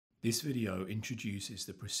This video introduces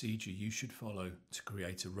the procedure you should follow to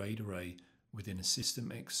create a RAID array within a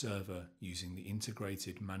System X server using the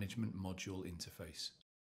Integrated Management Module interface.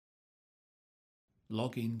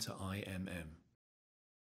 Log in to IMM.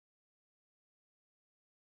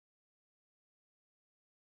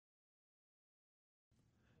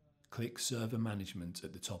 Click Server Management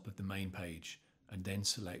at the top of the main page and then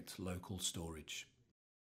select Local Storage.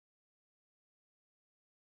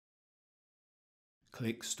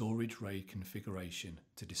 Click Storage RAID Configuration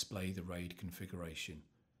to display the RAID configuration,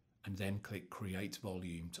 and then click Create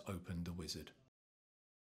Volume to open the wizard.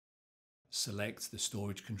 Select the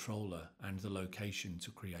storage controller and the location to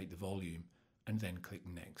create the volume, and then click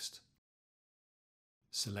Next.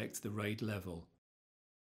 Select the RAID level,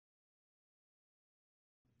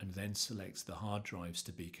 and then select the hard drives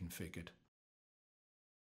to be configured.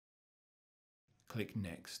 Click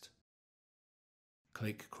Next.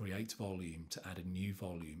 Click Create Volume to add a new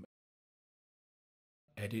volume.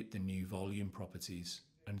 Edit the new volume properties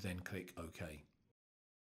and then click OK.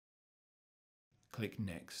 Click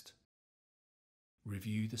Next.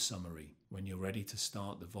 Review the summary. When you're ready to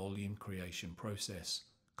start the volume creation process,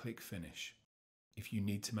 click Finish. If you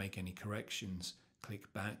need to make any corrections,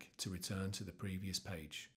 click back to return to the previous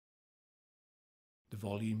page. The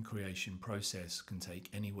volume creation process can take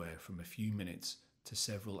anywhere from a few minutes to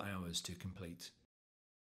several hours to complete.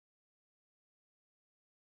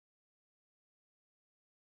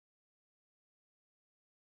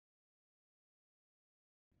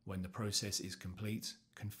 When the process is complete,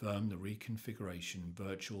 confirm the reconfiguration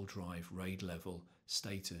virtual drive RAID level,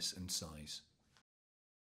 status and size.